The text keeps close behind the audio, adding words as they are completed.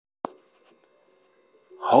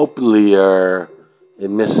Hopelier is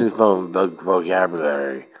missing from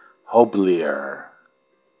vocabulary. Hopelier.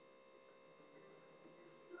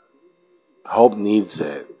 Hope needs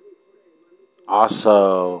it.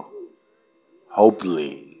 Also,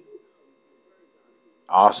 hopely.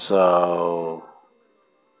 Also,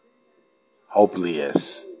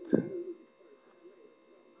 hopeliest.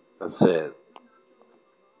 That's it.